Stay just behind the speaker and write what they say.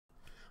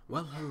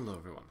Well, hello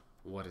everyone.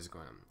 What is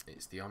going on?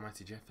 It's the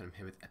Almighty Geoff, and I'm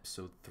here with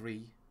episode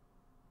 3.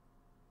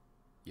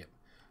 Yep,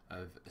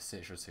 of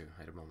Stage 2. I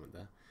had a moment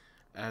there.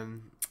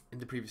 In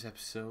the previous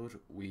episode,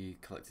 we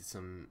collected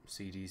some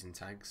CDs and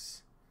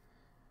tags,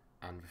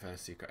 and we found a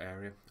secret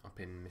area up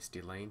in Misty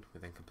Lane.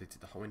 We then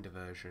completed the Hoeing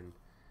diversion,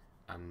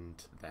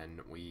 and then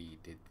we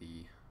did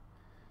the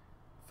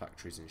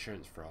factory's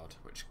insurance fraud,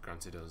 which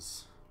granted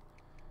us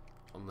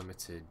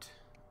unlimited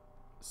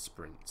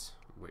sprint,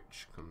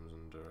 which comes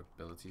under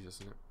abilities,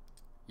 doesn't it?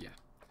 Yeah.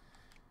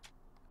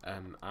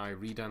 I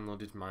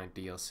re-downloaded my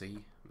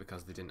DLC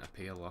because they didn't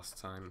appear last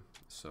time,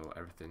 so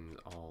everything's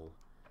all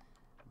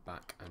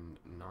back and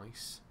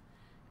nice.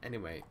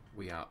 Anyway,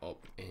 we are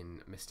up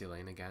in Misty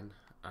Lane again,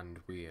 and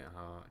we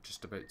are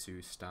just about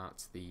to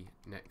start the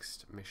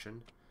next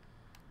mission,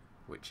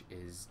 which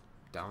is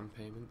down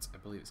payment, I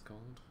believe it's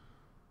called.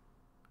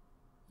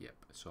 Yep,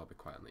 so I'll be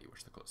quiet and let you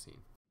watch the cutscene.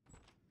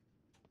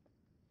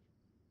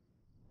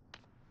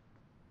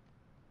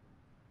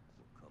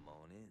 Come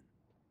on in.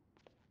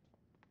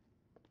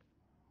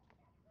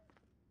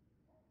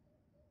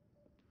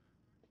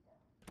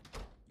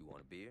 You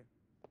want a beer?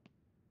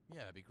 Yeah,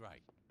 that'd be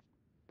great.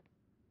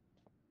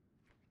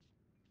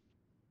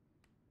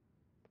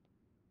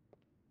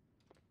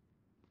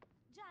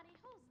 Johnny,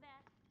 who's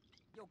that?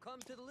 Yo,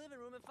 come to the living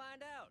room and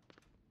find out.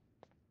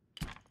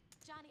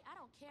 Johnny, I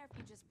don't care if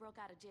you just broke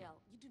out of jail.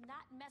 You do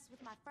not mess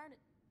with my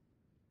furniture.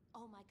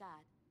 Oh my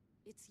God,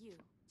 it's you.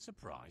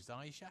 Surprised,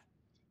 Aisha?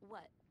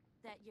 What,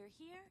 that you're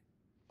here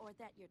or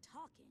that you're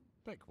talking?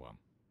 Pick one.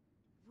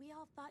 We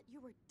all thought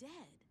you were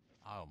dead.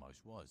 I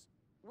almost was.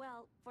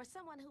 Well, for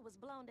someone who was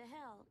blown to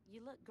hell,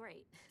 you look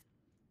great.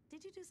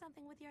 Did you do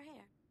something with your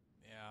hair?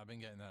 Yeah, I've been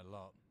getting that a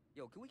lot.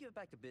 Yo, can we get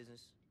back to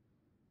business?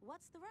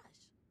 What's the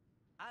rush?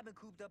 I've been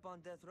cooped up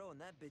on death row and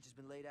that bitch has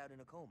been laid out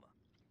in a coma.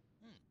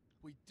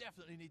 We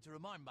definitely need to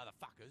remind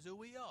motherfuckers who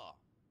we are.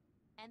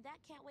 And that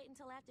can't wait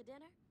until after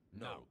dinner?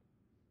 No.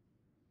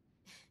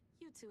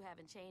 You two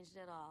haven't changed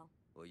at all.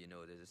 Well, you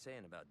know, there's a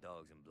saying about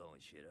dogs and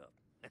blowing shit up.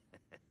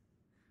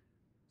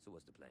 So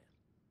what's the plan?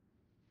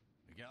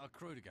 We get our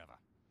crew together.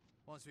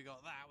 Once we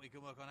got that, we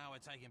can work on how we're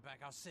taking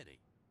back our city.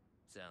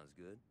 Sounds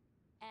good.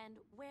 And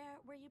where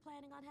were you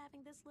planning on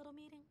having this little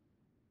meeting?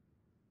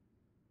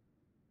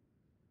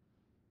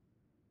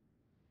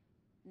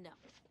 No.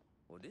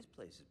 Well, this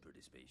place is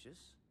pretty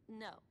spacious.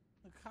 No.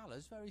 The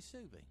colour's very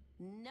soothing.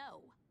 No.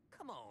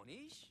 Come on,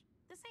 Ish.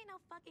 This ain't no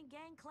fucking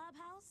gang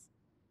clubhouse.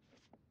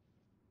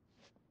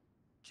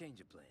 Change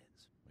your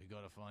plans. We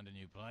gotta find a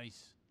new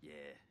place.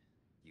 Yeah,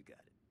 you got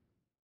it.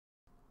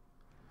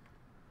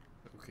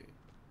 Okay.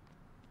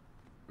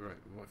 Right,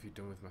 what have you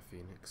done with my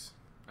Phoenix?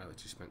 I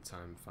literally spent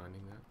time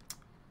finding that.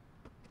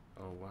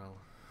 Oh well.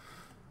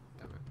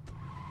 Damn it.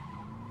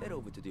 Head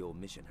over to the old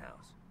mission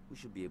house. We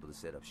should be able to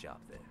set up shop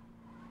there.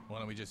 Why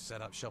don't we just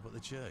set up shop at the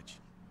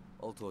church?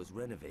 Altor's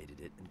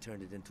renovated it and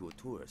turned it into a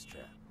tourist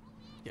trap.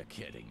 You're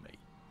kidding me.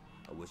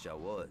 I wish I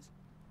was.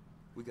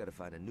 We gotta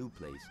find a new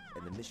place,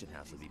 and the mission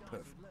house will be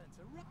perfect.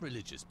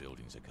 Religious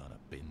buildings are kind of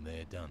been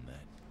there, done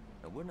that.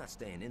 And we're not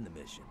staying in the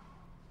mission.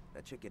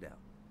 Now check it out.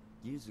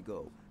 Years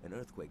ago, an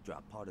earthquake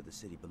dropped part of the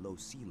city below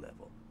sea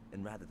level,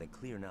 and rather than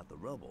clearing out the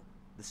rubble,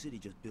 the city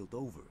just built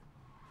over it.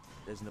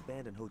 There's an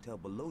abandoned hotel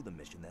below the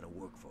mission that'll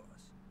work for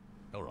us.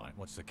 All right,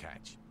 what's the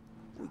catch?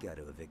 We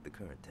gotta evict the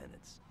current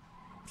tenants.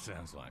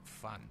 Sounds like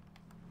fun.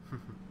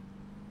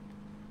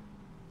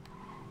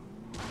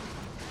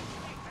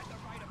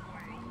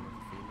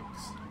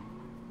 Phoenix.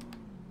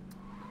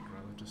 I'd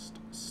rather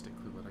just stick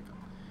with what I got.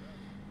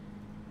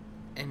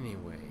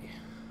 Anyway.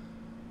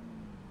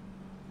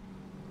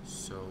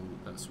 So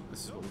this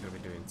is what we're going to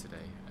be doing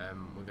today.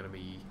 We're going to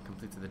be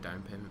completing the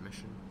down payment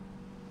mission,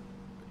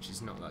 which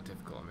is not that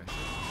difficult a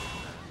mission.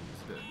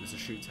 There's a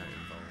shootout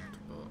involved,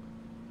 but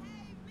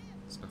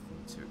it's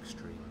nothing too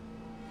extreme.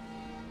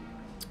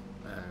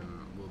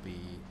 We'll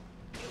be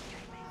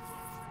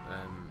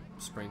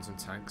spraying some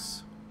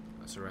tags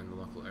that's around the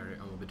local area,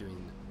 and we'll be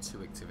doing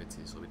two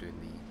activities. We'll be doing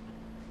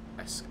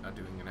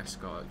doing an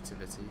escort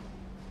activity,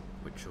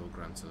 which will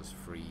grant us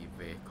free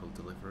vehicle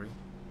delivery,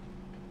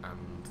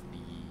 and the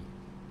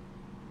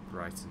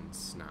Brighton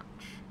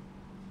Snatch,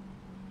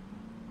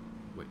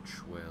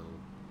 which will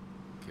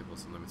give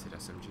us unlimited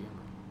SMG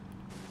ammo.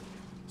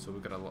 So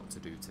we've got a lot to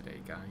do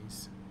today,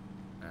 guys.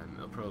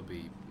 It'll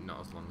probably be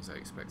not as long as I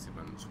expected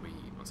once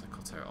I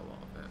cut out a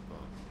lot of it,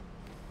 but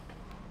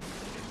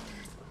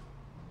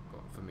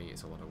for me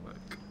it's a lot of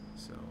work.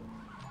 So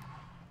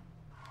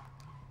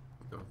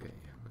okay,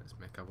 let's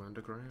make our way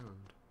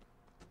underground.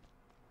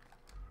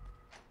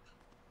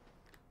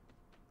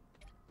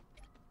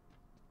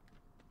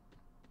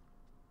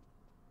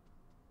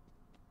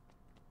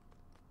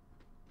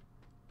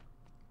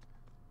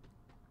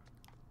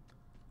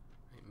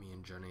 Me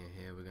and Johnny are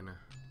here. We're gonna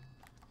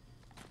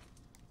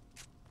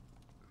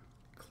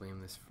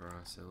claim this for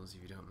ourselves,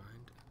 if you don't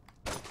mind.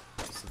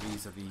 So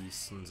these are the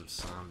Sons of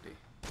Sandy.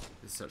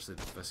 This is actually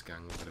the first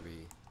gang we're gonna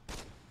be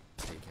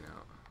taking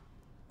out.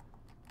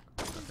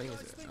 I think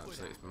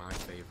it's my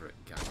favourite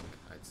gang,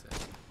 I'd say.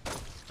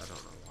 I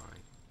don't know why.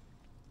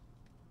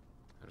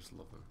 just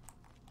love them.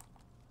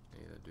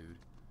 Hey there, dude.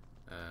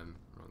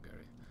 Wrong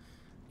area.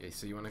 Yeah,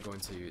 so you want to go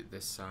into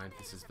this side.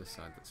 This is the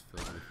side that's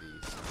filled with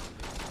these.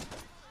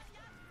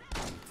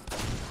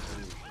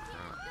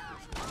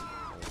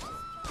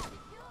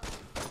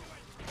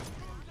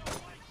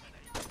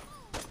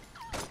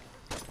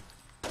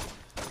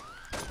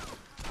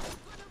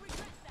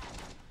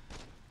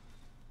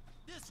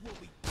 This will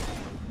be.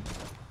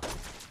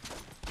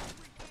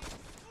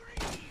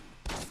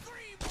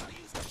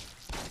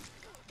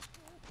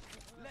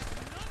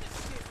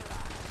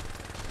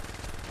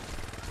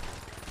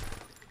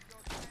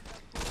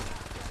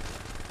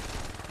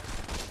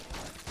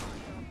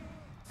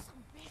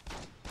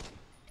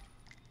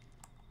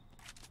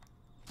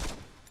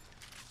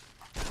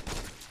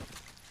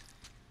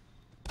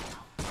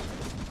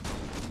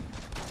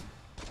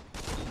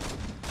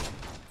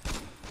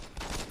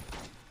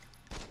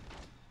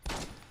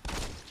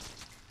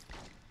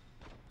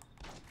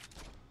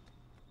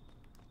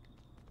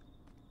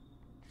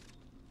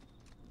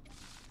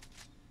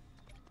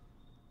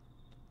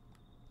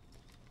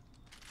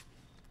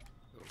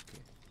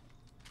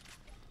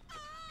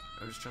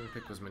 I'm just trying to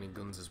pick as many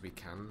guns as we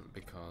can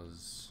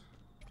because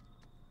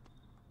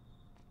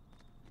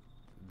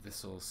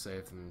this will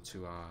save them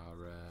to our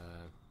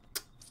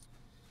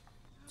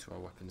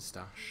weapon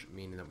stash,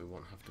 meaning that we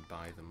won't have to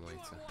buy them later.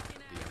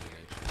 The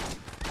ammunition.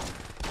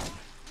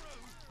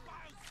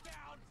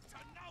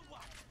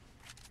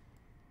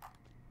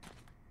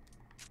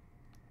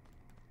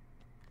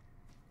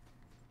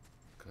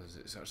 Because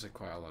it's actually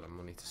quite a lot of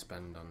money to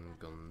spend on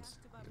guns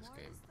in this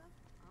game.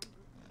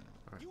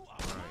 Alright,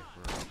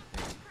 right.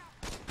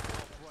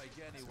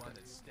 Anyone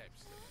that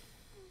steps to me.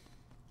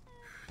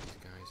 These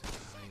guys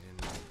are hiding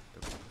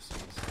double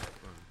pussies.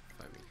 Come on,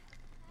 fight me.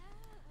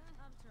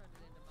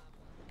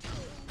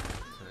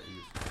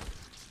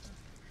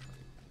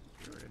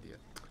 You're an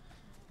idiot.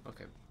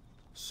 Okay,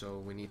 so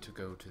we need to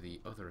go to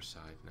the other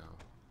side now.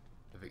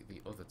 Evict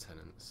the other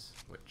tenants,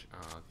 which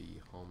are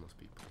the homeless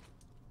people.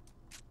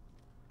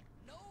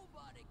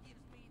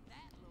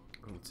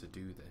 And to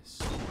do this,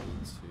 we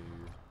need to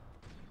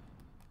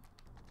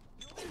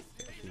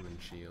get human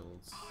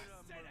shields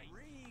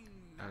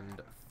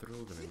and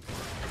throw them in,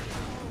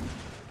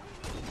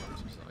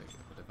 which is like a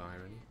bit of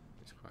irony.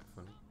 It's quite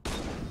funny.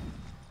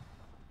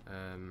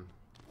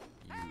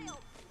 You.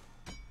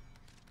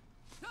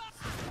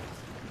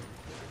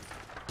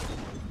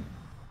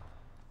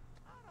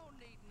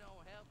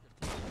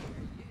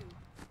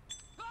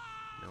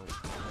 No.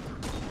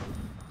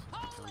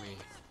 Tell me.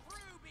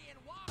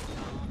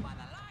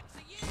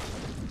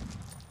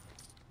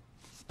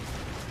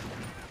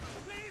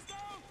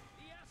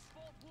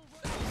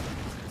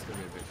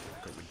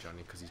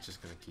 Johnny, because he's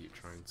just going to keep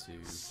trying to kill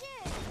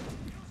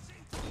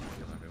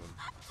everyone.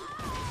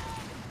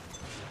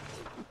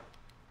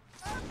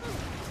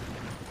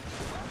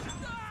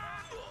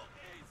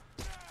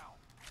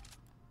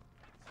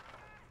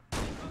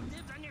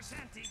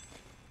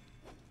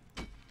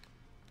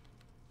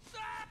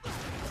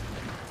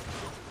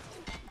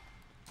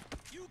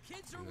 You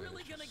kids are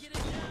really gonna get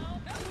it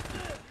now.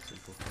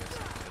 Simple case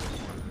of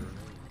killing one of the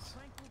remains.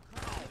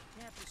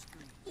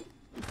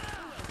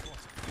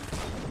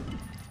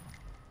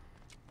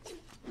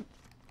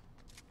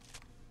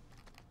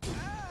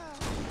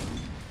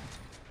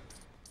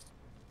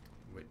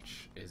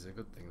 Which is a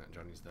good thing that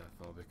Johnny's there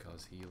for,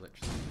 because he literally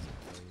is a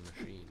killing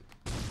machine.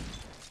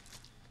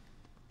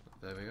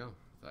 But there we go.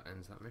 That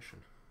ends that mission.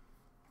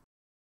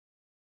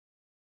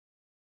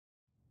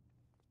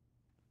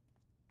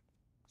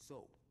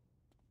 So,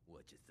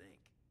 what'd you think?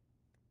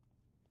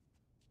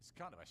 It's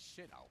kind of a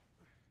shithole.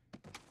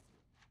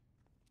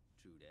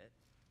 True that.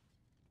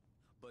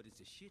 But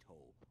it's a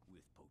shithole with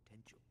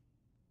potential.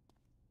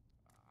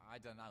 I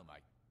don't know,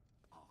 mate.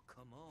 Oh,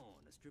 come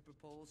on. A stripper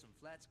pole, some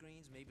flat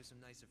screens, maybe some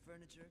nicer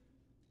furniture.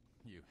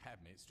 You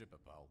had me at stripper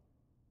pole.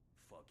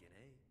 Fucking A.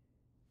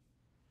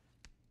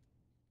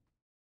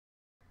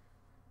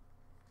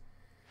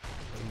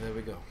 And there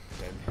we go.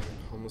 Down here.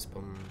 Homeless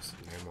bums,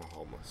 no more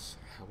homeless.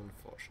 How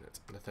unfortunate.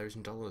 And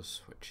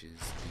 $1,000, which is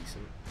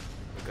decent.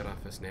 We've got our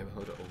first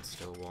neighbourhood at Old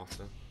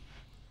Stillwater.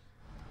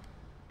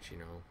 Which, you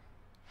know,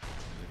 we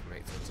can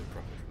make tons of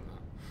profit from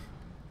that.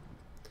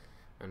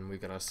 And we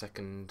got our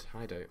second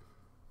hideout.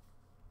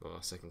 Well,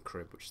 our second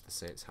crib, which is the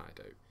Saints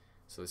hideout.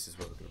 So this is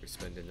where we're going to be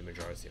spending the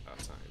majority of our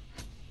time.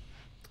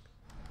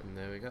 And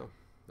there we go.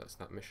 That's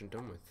that mission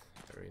done with.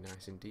 Very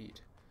nice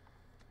indeed.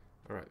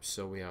 Alright,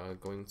 so we are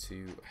going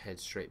to head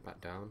straight back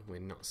down. We're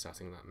not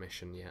starting that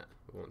mission yet.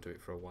 We won't do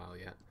it for a while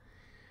yet.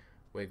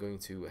 We're going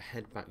to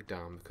head back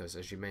down because,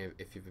 as you may have,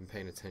 if you've been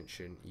paying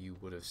attention, you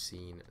would have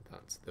seen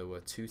that there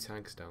were 2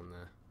 tags down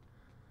there.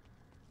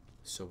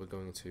 So we're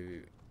going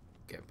to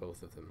get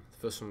both of them. The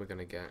first one we're going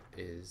to get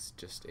is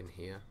just in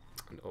here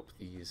and up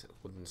these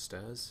wooden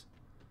stairs.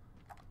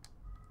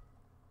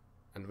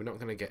 And we're not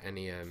going to get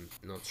any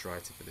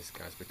notoriety for this,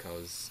 guys,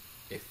 because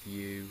if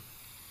you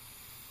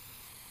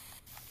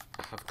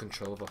have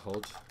control of a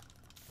HUD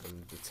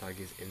and the tag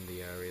is in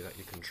the area that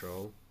you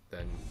control,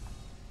 then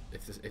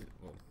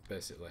well,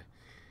 basically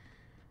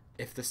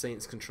if the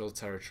Saints control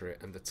territory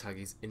and the tag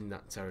is in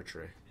that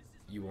territory,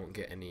 you won't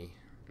get any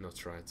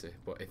notoriety.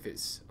 But if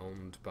it's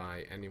owned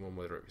by anyone,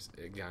 whether it's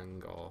a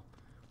gang or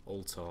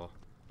LOTTA,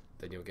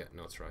 then you'll get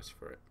notoriety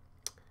for it.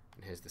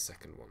 And here's the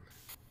second one.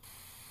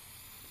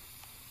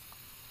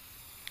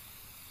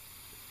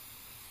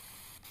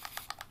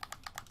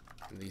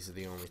 And these are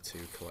the only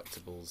two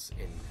collectibles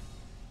in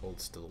Old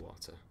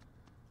Stillwater.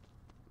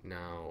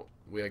 Now,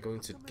 we are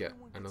going to get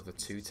another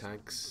 2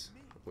 tags,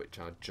 which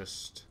are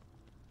just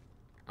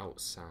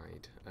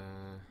outside.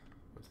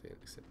 What's the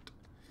exit?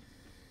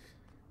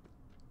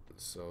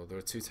 So there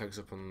are 2 tags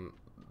up on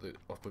the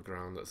upper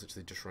ground that's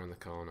literally just around the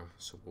corner,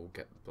 so we'll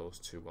get those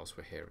 2 whilst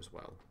we're here as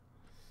well.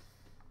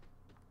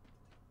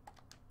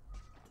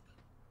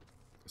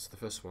 So the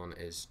first one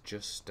is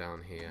just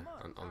down here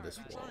and on this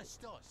wall.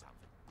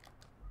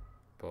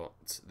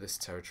 But this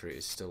territory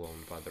is still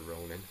owned by the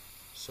Ronin,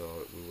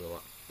 so we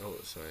will... Oh,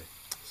 sorry,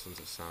 Sons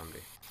of Sandy.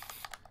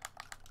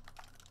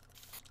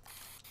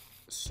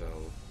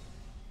 So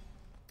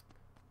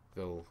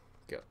they'll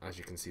get, as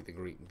you can see, the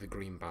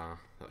green bar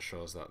that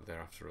shows that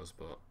they're after us,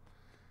 but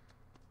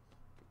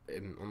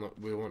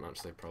we won't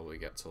actually probably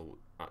get to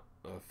at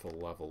a full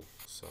level,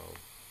 so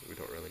we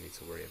don't really need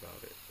to worry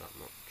about it that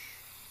much.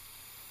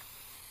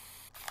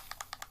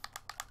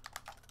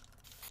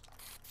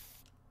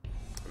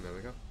 And there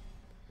we go.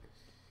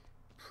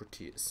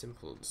 Pretty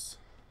simples.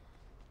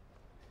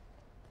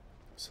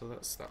 So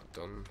that's that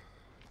done.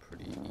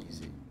 Pretty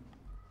easy.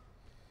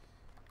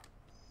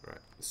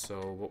 Right,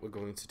 so what we're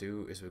going to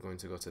do is we're going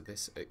to go to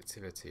this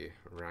activity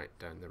right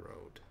down the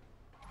road.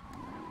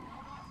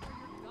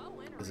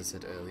 As I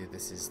said earlier,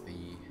 this is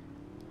the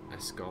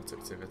escort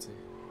activity.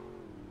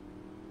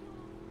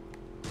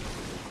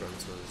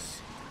 Grant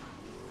us...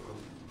 Oh,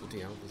 bloody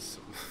hell, there's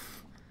some...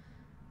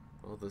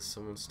 Oh, there's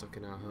someone stuck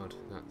in our hood.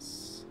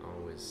 That's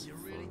always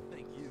fun.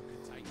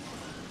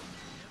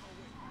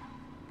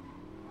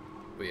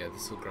 But yeah,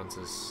 this will grant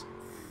us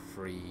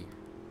free...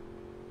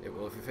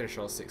 Well, if we finish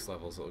all 6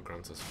 levels, it'll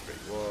grant us free...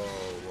 Whoa,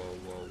 whoa,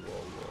 whoa,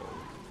 whoa, whoa.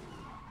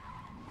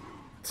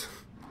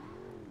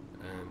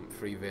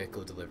 Free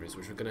vehicle deliveries,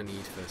 which we're going to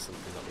need for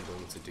something that we're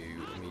going to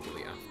do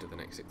immediately after the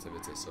next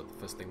activity. So the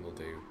first thing we'll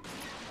do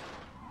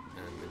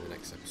in the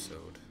next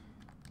episode...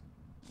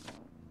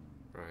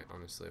 Right,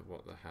 honestly,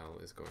 what the hell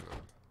is going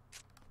on?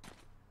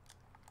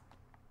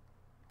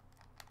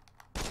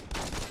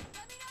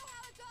 Let me know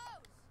how it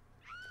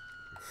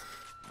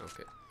goes.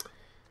 Okay,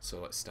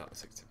 so let's start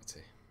this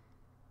activity.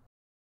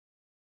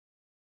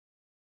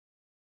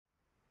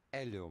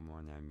 Hello,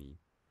 mon ami.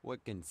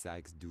 What can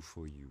Sykes do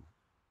for you?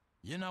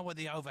 You know what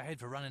the overhead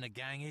for running a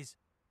gang is?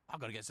 I've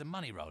got to get some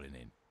money rolling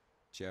in.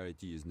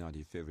 Charity is not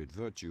a favorite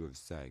virtue of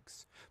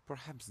Sykes.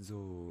 Perhaps,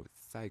 though,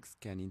 Sykes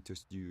can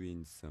interest you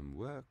in some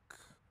work?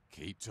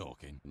 Keep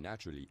talking.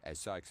 Naturally, as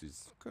Sykes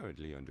is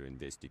currently under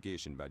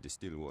investigation by the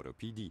Stillwater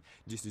PD,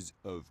 this is,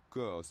 of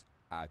course,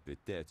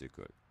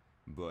 hypothetical.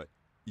 But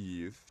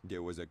if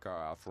there was a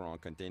car out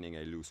front containing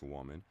a loose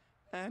woman,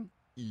 and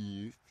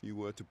if you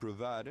were to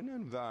provide an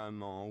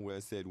environment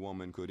where said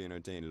woman could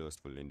entertain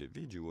lustful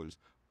individuals,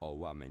 or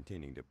while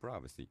maintaining their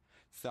privacy,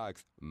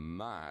 Sykes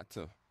might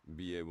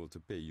be able to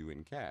pay you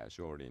in cash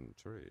or in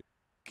trade.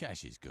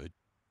 Cash is good.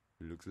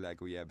 Looks like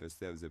we have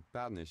ourselves a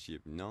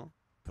partnership, no?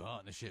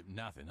 Partnership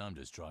nothing, I'm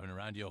just driving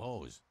around your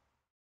halls.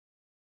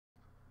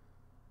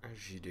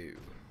 As you do.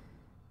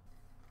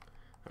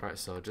 Alright,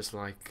 so just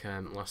like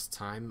last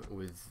time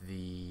with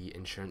the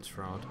insurance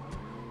fraud,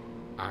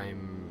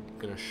 I'm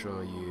gonna show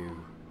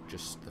you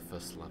just the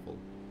first level.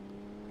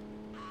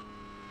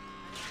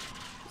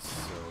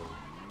 So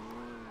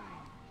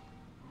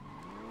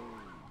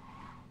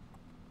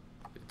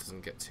it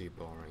doesn't get too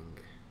boring.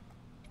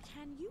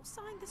 Can you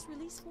sign this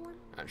release form?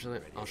 Actually,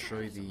 I'll show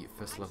you the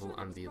first level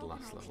and the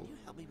last level. Can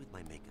you help me with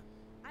my makeup?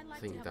 I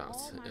think that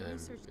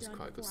is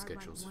quite a good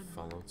schedule to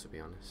follow, to be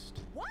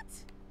honest. What?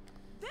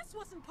 This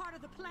wasn't part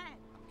of the plan.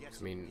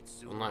 I mean,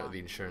 unlike the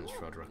insurance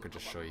fraud where I could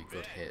just show you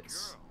good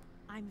hits,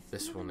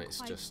 this one it's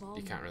just,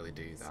 you can't really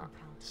do that.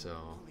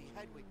 So,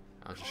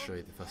 I'll just show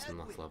you the first and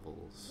last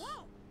levels.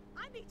 Whoa!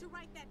 I need to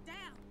write that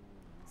down.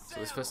 So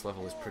this first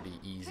level is pretty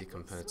easy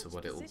compared to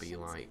what it'll be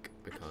like,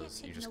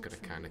 because you're just going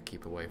to kind of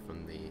keep away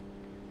from the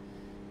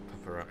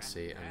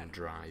paparazzi and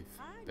drive,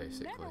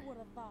 basically. I never would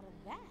have thought of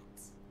that.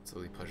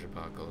 Until the pleasure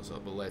bar goes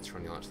up, but later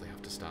on you'll actually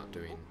have to start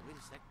doing,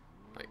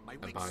 like,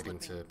 abiding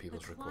to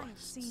people's The client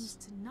requests. seems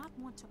to not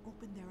want to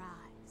open their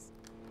eyes.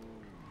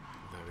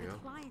 There we The go.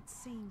 client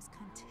seems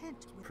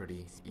content with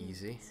Pretty the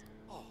easy. experience.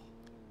 Oh,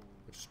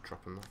 We'll just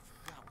drop them off.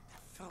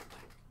 that felt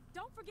like...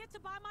 Don't forget to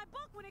buy my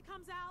book when it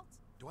comes out.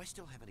 Do I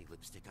still have any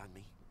lipstick on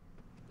me?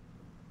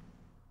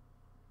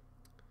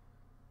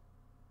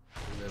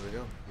 And there we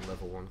go.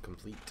 Level 1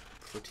 complete.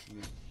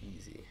 Pretty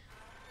easy.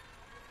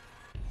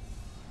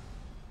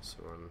 So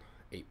we're on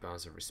 8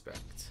 bars of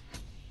respect.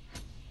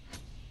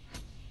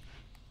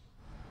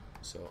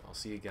 So I'll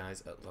see you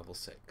guys at level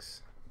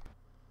 6.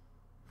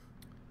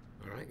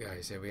 Alright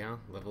guys, here we are.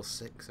 Level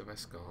 6 of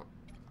escort.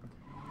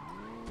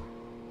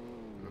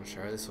 not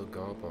sure how this will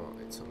go,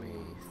 but it took me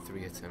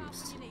 3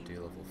 attempts to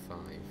do level 5,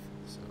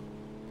 so...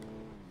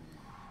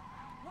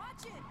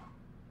 Watch it.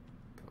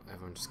 But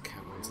everyone just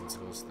kept wanting to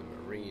go to the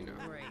marina.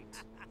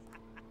 Great.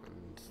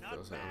 And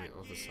those are on the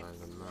other side of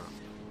the map.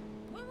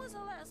 When was the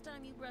last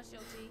time you brushed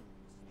your teeth?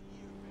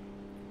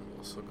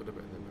 What's so good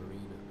about the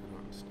marina? I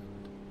don't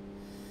understand.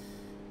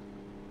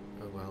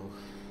 Oh well.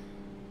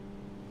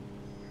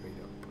 Hurry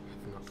up.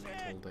 I've not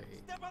got all day.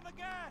 Step on the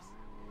gas!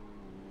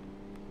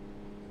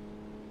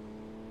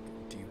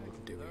 Do you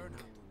want doing? Learn how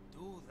to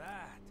do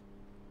that.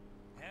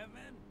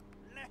 Heaven,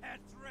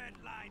 let's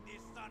redline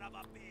this son of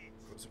a bitch.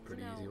 That's a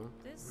pretty easy one.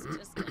 This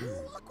just...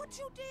 Ooh, look what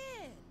you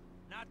did!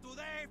 Not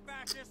today,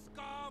 fascist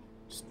scum!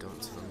 Just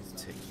don't tell me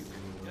to take you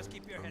anywhere, Just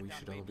keep your and head we down,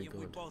 should all be baby, and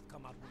we good. both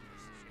come out winners.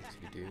 If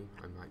you do,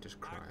 I might just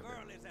cry Our a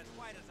girl bit. is as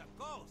white as a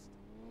ghost.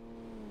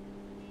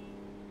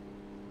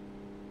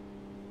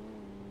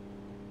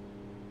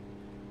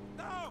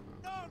 No!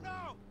 No,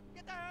 no!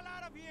 Get the hell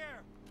out of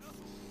here!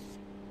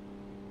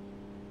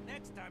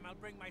 Next time I'll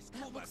bring my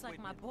school That looks bus like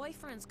with my me.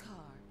 boyfriend's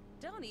car.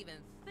 Don't even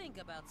think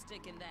about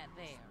sticking that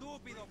there.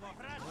 Stupido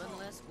borracho. One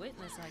less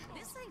witness,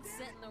 this ain't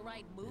setting the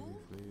right move.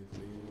 Move.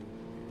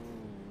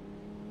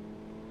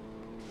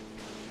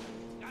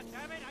 God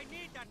damn it, I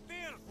need that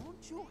bill!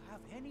 Don't you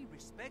have any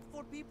respect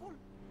for people?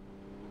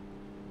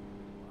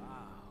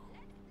 Wow.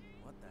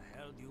 What the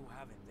hell do you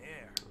have in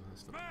there? Oh,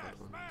 that's not a Smash, bad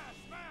one. smash,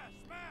 smash,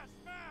 smash,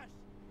 smash!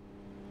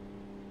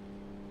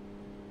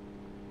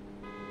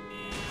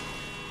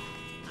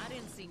 I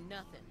didn't see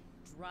nothing.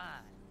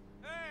 Drive.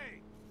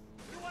 Hey!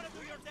 You wanna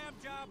do your damn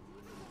job?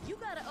 You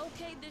gotta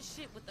okay this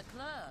shit with the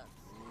club.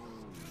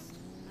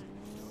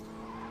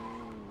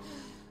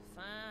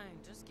 Fine,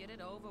 just get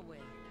it over with.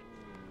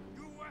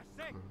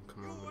 USA!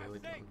 Come on, we're nearly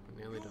USA! done.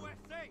 We're nearly done.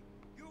 USA!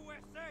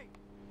 USA!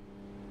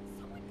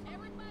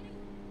 Everybody.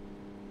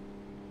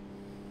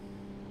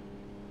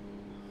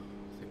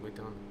 I think we're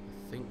done.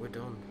 I think we're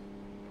done.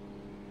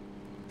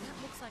 That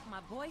looks like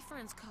my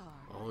boyfriend's car.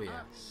 Oh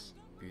yes,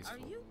 beautiful. Are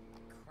you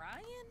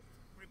crying?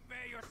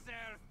 Prepare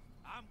yourself!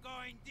 I'm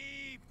going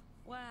deep!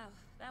 Wow,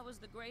 that was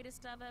the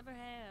greatest I've ever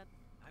had.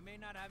 I may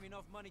not have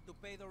enough money to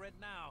pay the rent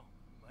now,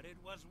 but it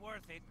was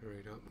worth it.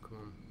 Hurry up, come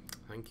on.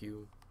 Thank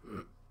you.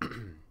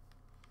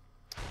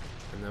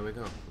 And there we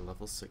go.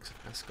 Level 6 of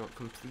escort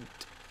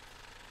complete.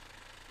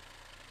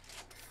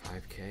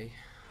 5k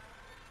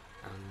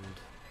and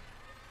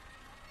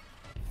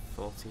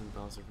 14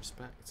 bars of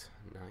respect.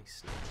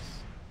 Nice.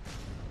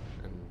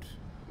 And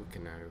we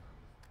can now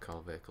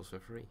call vehicles for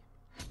free,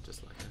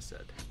 just like I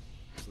said.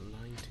 I was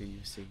lying to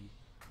you, see?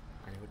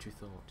 I know what you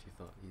thought. You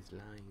thought he's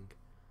lying.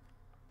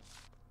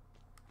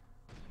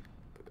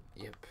 But,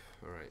 yep,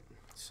 alright.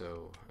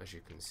 So, as you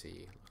can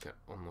see, look at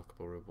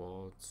unlockable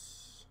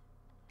rewards,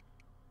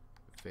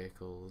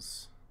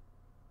 vehicles,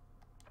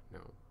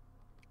 no,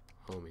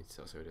 homies,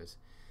 that's who it is,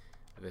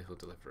 vehicle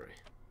delivery.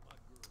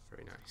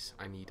 Very nice.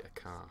 I need a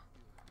car.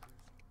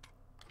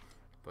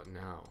 But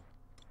now,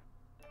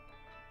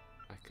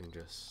 I can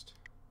just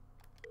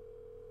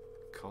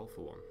call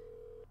for one.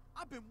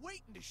 I've been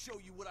waiting to show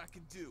you what I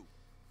can do.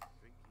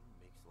 Drinking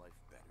makes life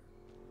better.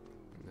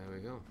 And there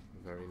we go.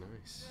 Very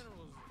nice.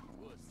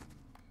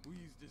 We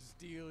used to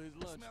steal his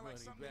lunch money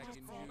back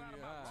in junior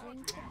high.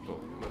 But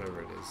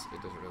whatever it is,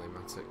 it doesn't really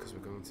matter because we're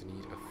going to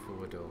need a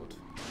forward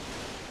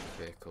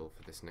vehicle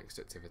for this next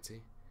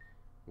activity,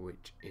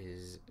 which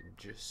is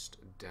just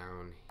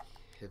down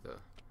hither.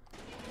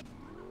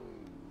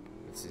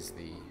 This is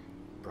the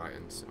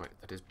Brighton. Wait,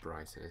 that is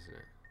Brighton, isn't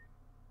it?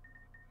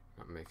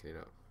 Not making it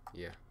up.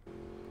 Yeah.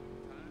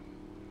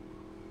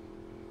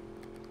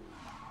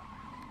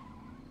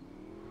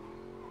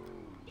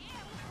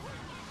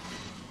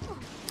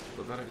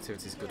 But that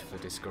activity is good for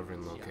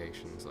discovering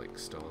locations like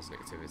stores and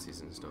activities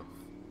and stuff.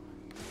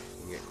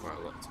 You can get quite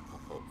a lot to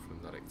pop up from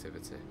that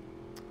activity.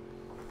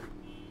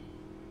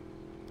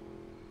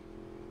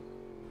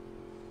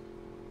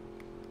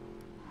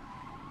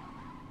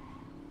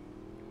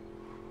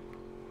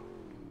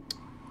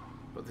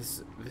 But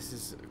this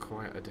is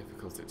quite a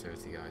difficult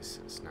activity, guys,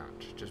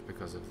 Snatch, just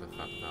because of the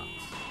fact that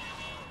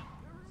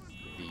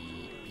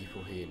the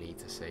people here need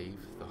to save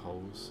the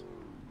holes.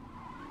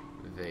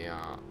 They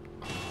are...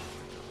 oh my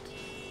god.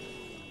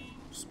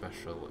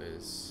 Special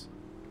is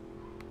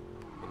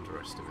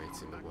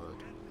underestimating the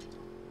word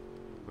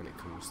when it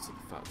comes to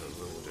the fact that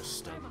they'll just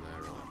stand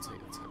there or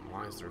take the time.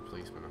 Why is there a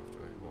policeman after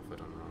me? What have I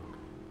done wrong?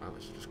 I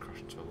literally just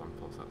crashed into a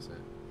lamppost, that's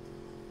it.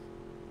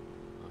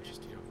 I'll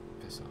just, you know,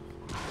 piss off.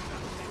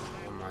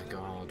 Oh my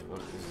god, what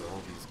is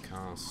all these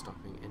cars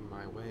stopping in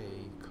my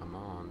way? Come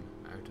on,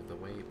 out of the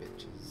way,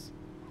 bitches.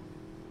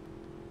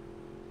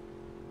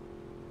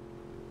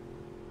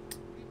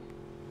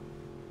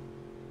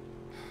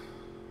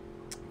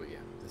 But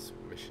yeah, this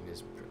mission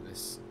is,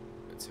 this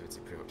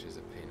activity pretty much is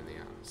a pain in the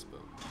ass,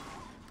 but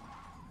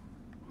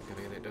I'm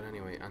gonna get it done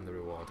anyway, and the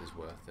reward is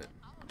worth it.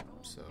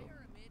 So,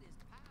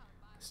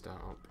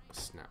 start up,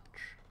 Snatch.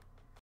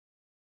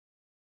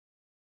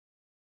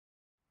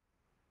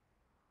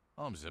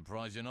 I'm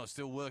surprised you're not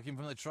still working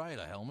from the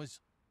trailer, Helmers.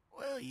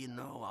 Well, you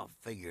know, I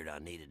figured I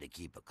needed to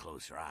keep a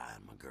closer eye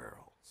on my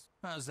girls.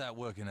 How's that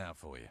working out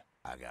for you?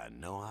 I got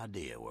no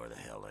idea where the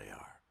hell they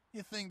are.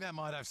 You think that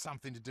might have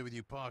something to do with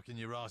you parking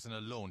your ass in a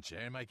lawn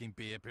chair and making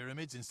beer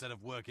pyramids instead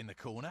of working the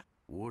corner?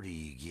 What are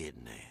you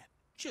getting at?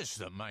 Just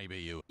that maybe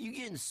you... You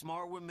getting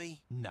smart with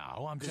me?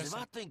 No, I'm Because just...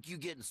 if I think you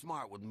getting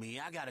smart with me,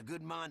 I got a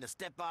good mind to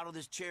step out of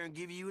this chair and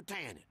give you a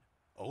tanning.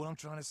 All I'm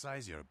trying to say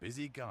is you're a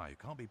busy guy who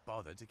can't be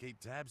bothered to keep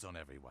tabs on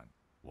everyone.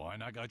 Why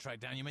not go track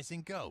down your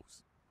missing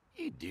girls?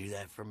 You do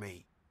that for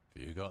me.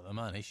 If you got the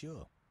money,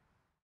 sure.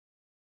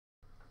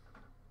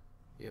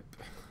 Yep,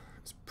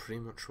 that's pretty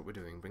much what we're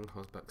doing. Bring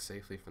hoes back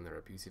safely from their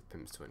abusive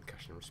pimps to earn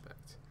cash and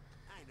respect.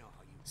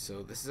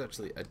 So this is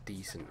actually a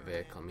decent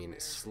vehicle. I mean,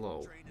 it's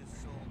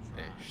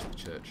slow-ish, the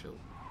Churchill,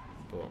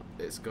 but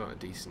it's got a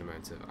decent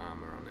amount of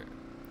armour on it,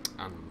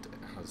 and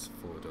it has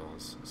 4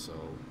 doors, so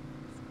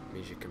it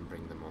means you can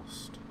bring the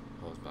most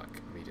hoes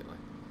back immediately.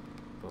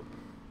 But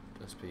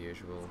as per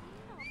usual,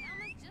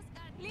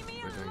 I'm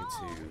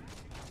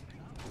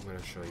going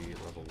to show you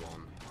level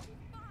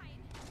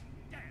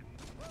 1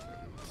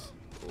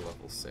 and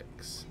level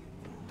 6.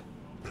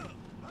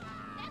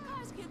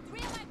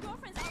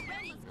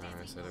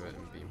 I said about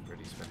him being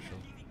pretty special.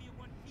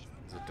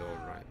 There's a door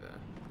right there.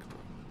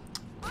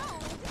 Come on.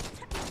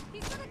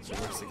 So he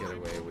wants to get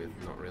away with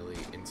not really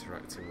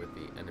interacting with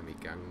the enemy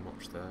gang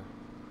much there.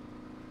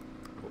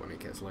 But when it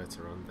gets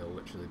later on, they'll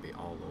literally be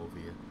all over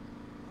you.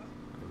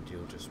 And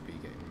you'll just be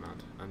getting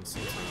mad. And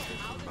sometimes they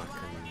come back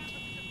and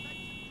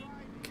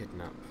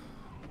kidnap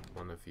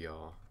one of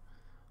your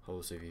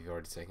hoes who you've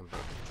already taken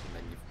back. And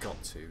then you've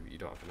got to, you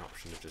don't have an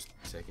option of just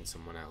taking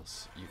someone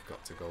else. You've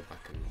got to go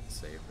back and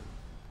save them.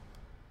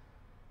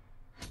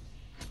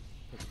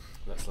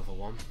 That's level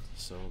 1,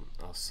 so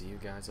I'll see you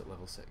guys at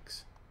level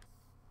 6.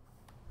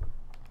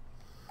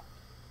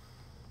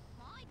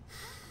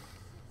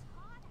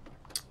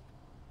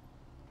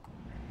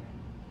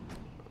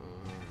 Oh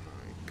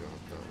my god,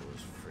 that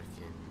was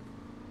freaking...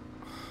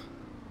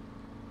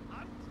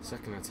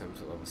 Second attempt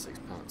at level 6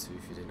 part 2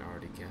 if you didn't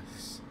already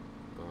guess,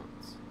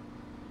 but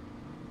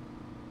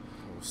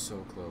I was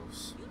so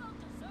close.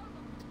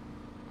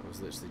 I was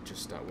literally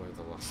just at where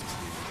the last 2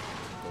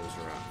 those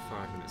were at.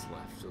 5 minutes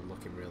left, so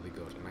looking really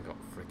good, and I got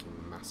freaking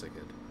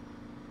massacred.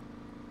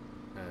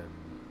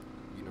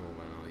 You know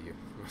when all your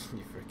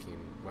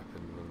freaking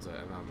weapon runs out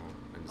of ammo,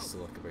 and it's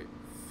still like about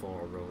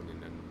 4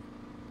 Ronin and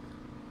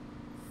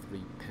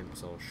 3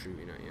 pimps all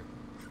shooting at you.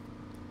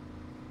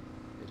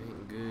 It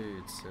ain't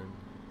good, son.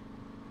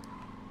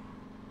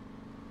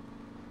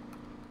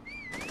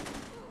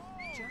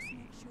 Just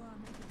make sure I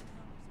make it.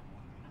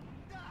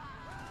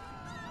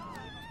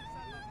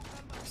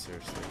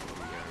 Seriously, you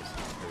guys,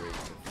 hurry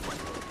the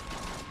fuck up.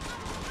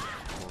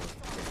 Come on,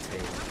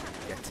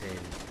 get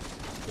in.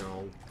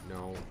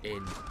 No,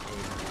 in. Thank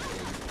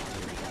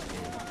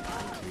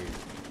you.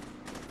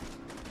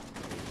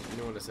 You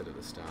know what I said at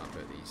the start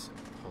about these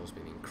hoes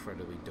being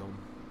incredibly dumb?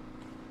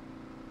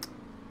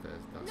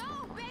 That's my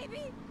point.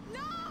 Baby,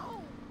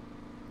 no!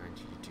 And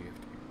you do have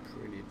to be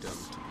pretty dumb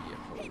to be a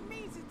hoe. He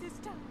means it this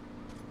time.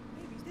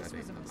 Maybe this That was a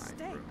ain't the life,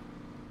 mistake. bro.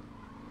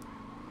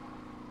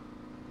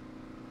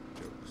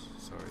 Jokes.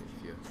 Sorry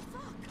if you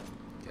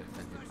get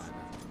offended by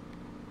that.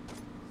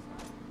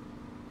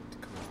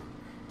 But come on.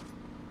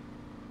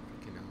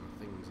 Freaking hell,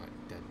 the thing's like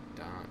dead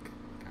dark on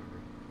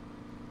camera.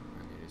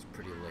 And it is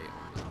pretty late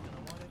on now.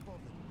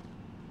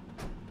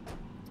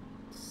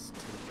 It's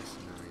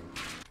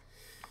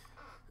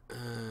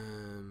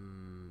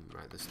 9.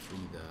 Right, there's 3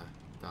 there.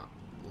 That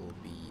will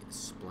be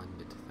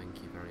splendid.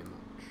 Thank you very much.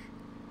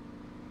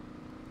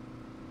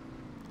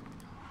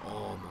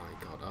 Oh my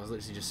god, I was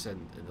literally just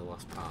saying in the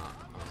last part,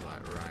 I was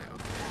like, right,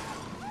 okay,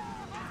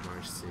 I've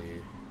managed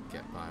to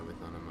get by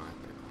with none of my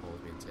holes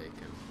being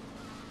taken. I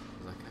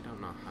was like, I don't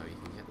know how you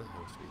can get the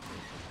holes to be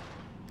taken,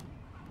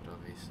 but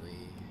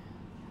obviously...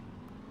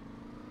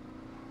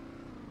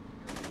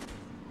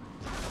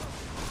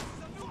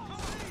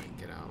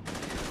 Get out.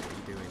 What are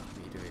you doing? What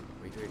are you doing?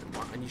 What are you doing?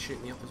 What? And you shoot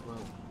me up as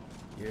well.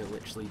 You're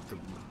literally the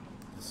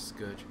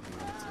scourge of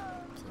humanity.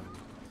 So...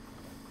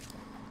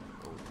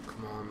 Oh,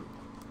 come on.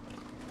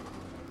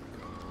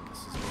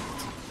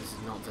 This is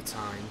not the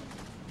time.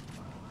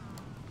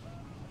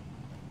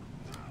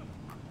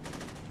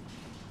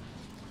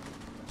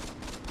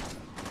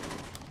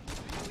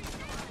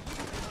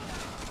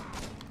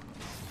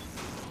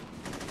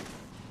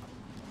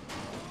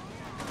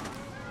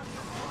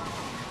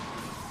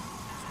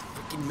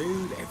 Freaking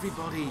move,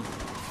 everybody!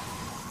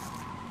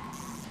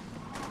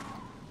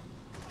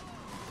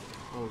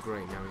 Oh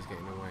great, now he's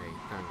getting away.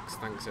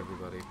 Thanks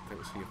everybody.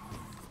 Thanks for your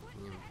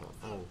input.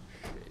 Oh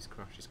shit, he's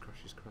crushed.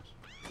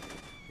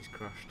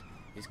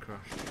 He's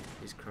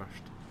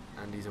crushed,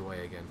 and he's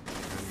away again, Oh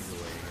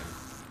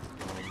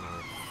my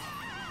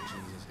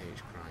Jesus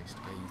H Christ,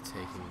 are you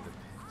taking the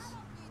piss?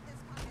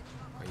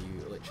 Are you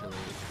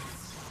literally...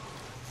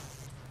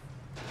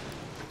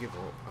 I give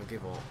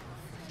up,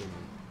 freaking...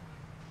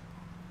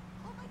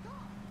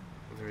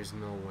 There is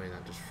no way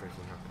that just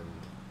freaking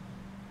happened.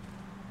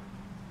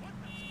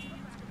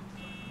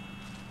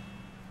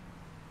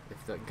 If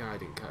that guy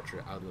didn't capture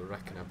it, I would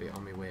reckon I'd be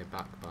on my way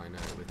back by now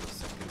with my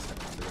second set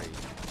of 3.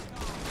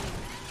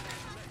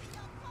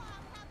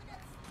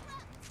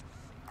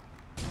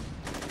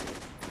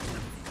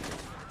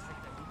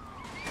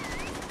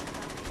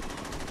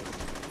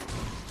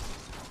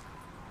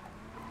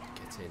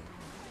 Get in.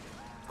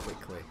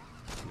 Quickly.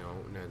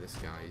 No, this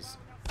guy's...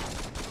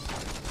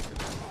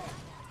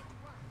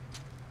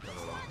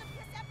 Oh,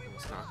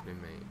 what's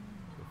happening, mate?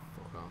 Oh,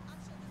 fuck off.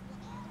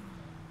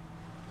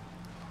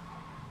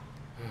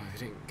 I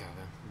didn't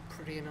gather. I'm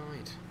pretty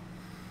annoyed.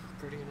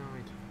 Pretty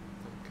annoyed.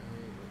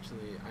 Okay,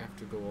 literally, I have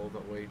to go all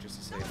that way just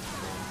to save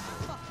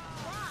one.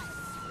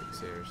 Like,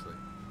 seriously.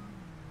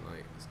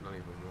 Like, it's not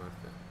even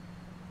worth it.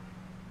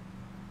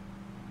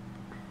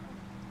 I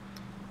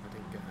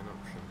didn't get an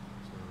option,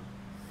 so...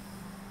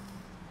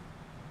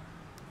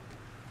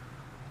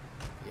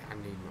 Yeah, I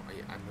need more.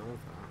 I know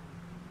that.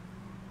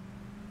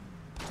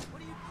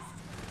 What are you...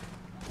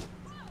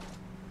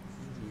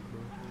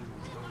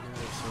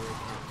 Sorry, I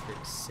can't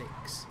fit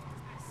 6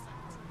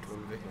 to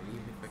unveil.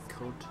 Even if I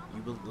could,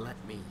 you won't let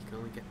me. You can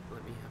only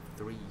let me have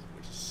 3,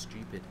 which is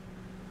stupid.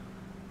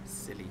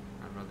 Silly.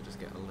 I'd rather just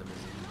get a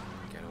limousine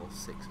and get all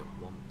 6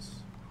 at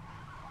once.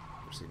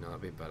 Actually, no,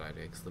 that'd be a bad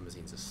idea because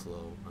limousines are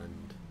slow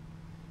and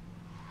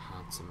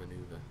hard to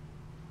maneuver.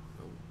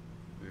 Oh,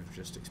 we've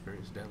just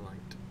experienced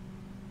daylight.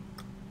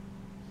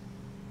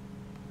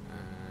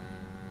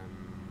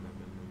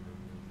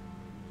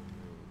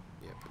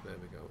 Yep, there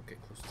we go. Get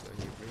close to the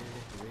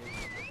really.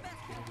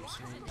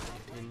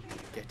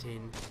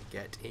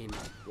 Get in.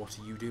 What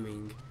are you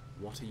doing?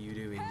 What are you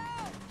doing?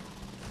 I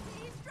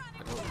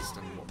don't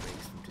understand what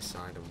makes them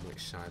decide on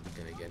which side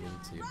they're going to get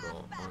into,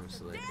 but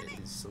honestly, it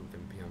is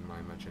something beyond my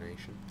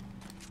imagination.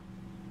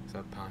 So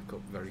I park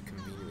up very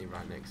conveniently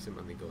right next to him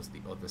and they go to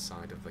the other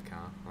side of the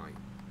car. Like,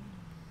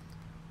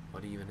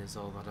 what even is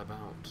all that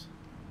about?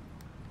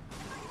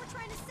 You were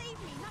trying to save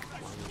me, not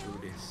get Why do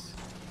this?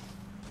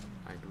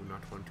 I do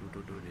not want you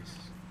to do this.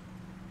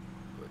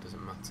 But it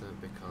doesn't matter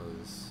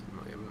because I'm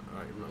not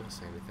going to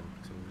say anything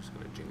because I'm just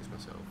going to jinx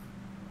myself.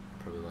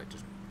 Probably like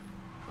just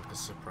like a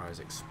surprise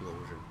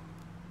explosion.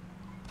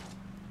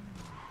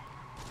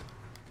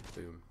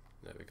 Boom.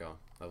 There we go.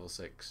 Level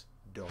 6.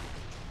 Done.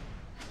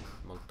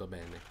 Molto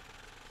bene.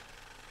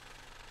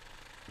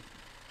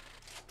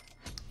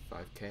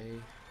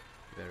 5k.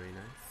 Very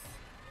nice.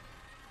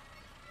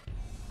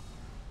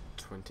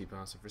 20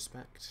 bars of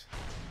respect.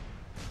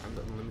 And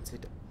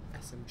unlimited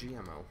SMG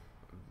ammo.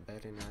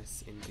 Very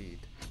nice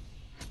indeed.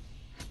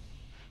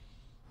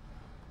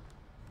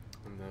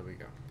 And there we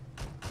go.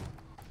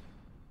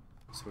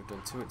 So we've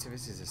done 2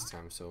 activities this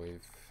time, so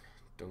we've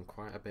done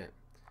quite a bit.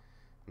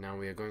 Now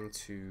we are going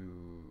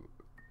to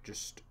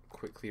just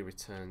quickly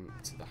return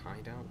to the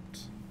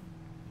hideout,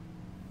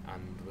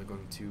 and we're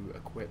going to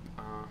equip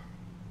our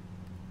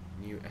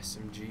new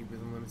SMG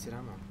with unlimited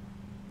ammo.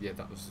 Yeah,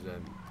 that was,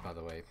 by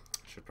the way,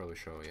 I should probably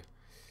show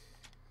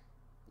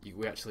you.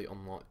 We actually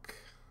unlock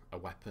a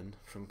weapon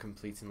from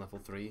completing level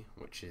 3,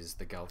 which is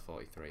the Gal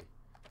 43.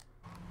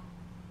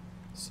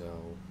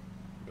 So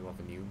we'll have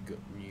a new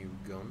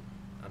gun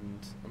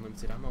and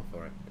unlimited ammo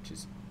for it, which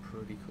is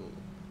pretty cool.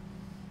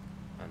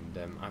 And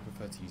I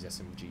prefer to use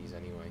SMGs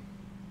anyway,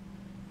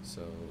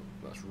 so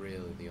that's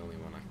really the only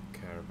one I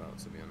care about,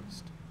 to be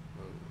honest.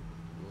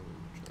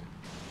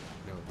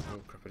 No,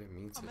 oh crap, I didn't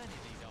mean to. How many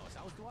of these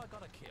arseholes do I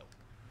gotta kill?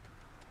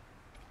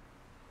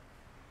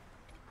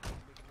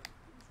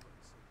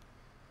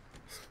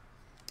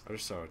 I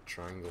just saw a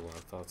triangle and I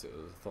thought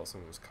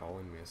someone was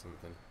calling me or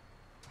something,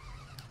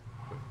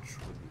 which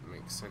wouldn't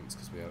make sense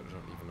because we don't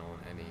even own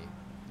any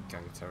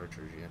gang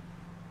territories yet.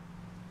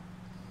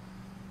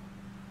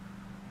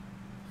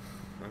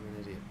 I'm an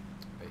idiot,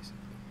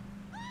 basically.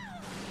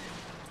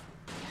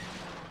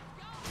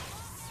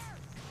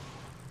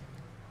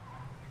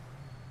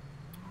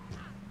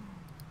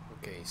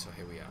 Okay, so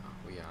here we are.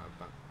 We are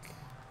back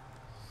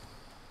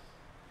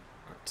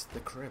at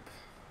the crib.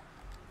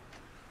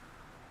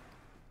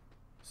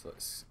 So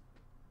let's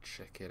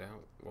check it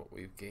out, what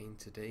we've gained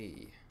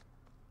today.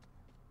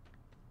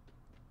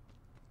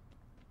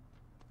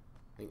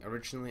 I think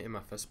originally in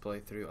my first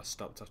playthrough I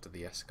stopped after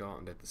the escort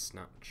and did the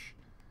snatch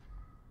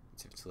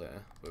activity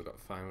later. We've got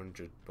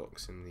 500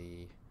 bucks in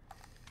the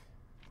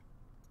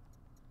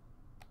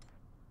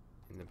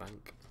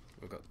bank.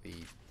 We've got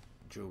the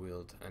dual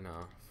wield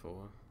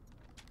NR4,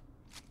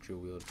 dual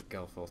wield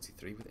Gal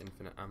 43 with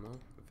infinite ammo,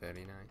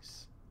 very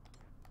nice.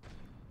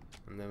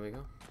 And there we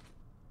go.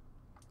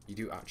 You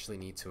do actually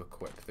need to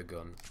equip the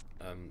gun,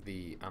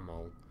 the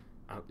ammo,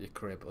 at your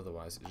crib,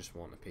 otherwise it just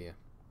won't appear.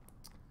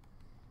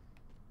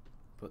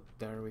 But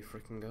there we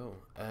freaking go.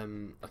 I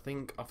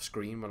think off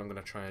screen what I'm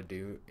going to try to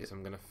do is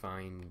I'm going to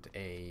find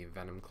a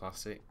Venom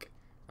Classic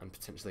and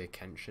potentially a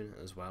Kenshin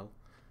as well.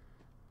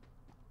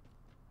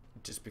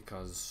 Just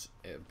because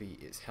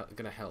it's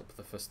going to help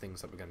the first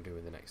things that we're going to do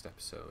in the next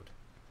episode.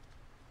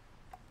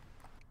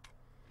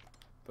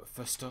 But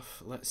first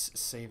off, let's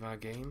save our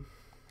game.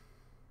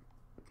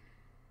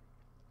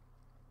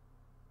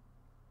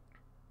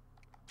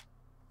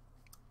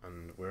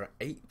 And we're at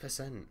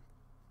 8%.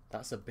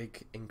 That's a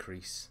big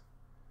increase.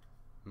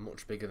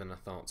 Much bigger than I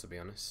thought, to be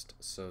honest.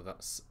 So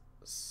that's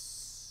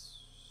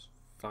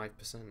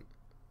 5%.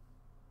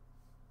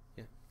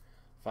 Yeah,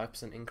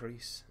 5%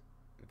 increase.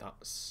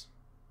 That's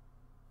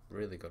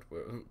really good.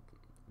 We're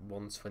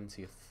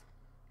 1/20th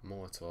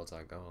more towards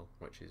our goal,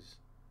 which is,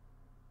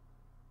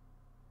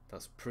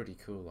 that's pretty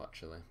cool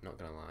actually, not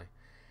gonna lie.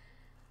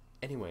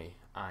 Anyway,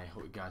 I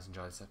hope you guys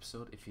enjoyed this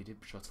episode. If you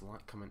did, be sure to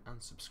like, comment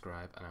and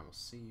subscribe, and I will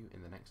see you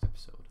in the next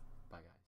episode.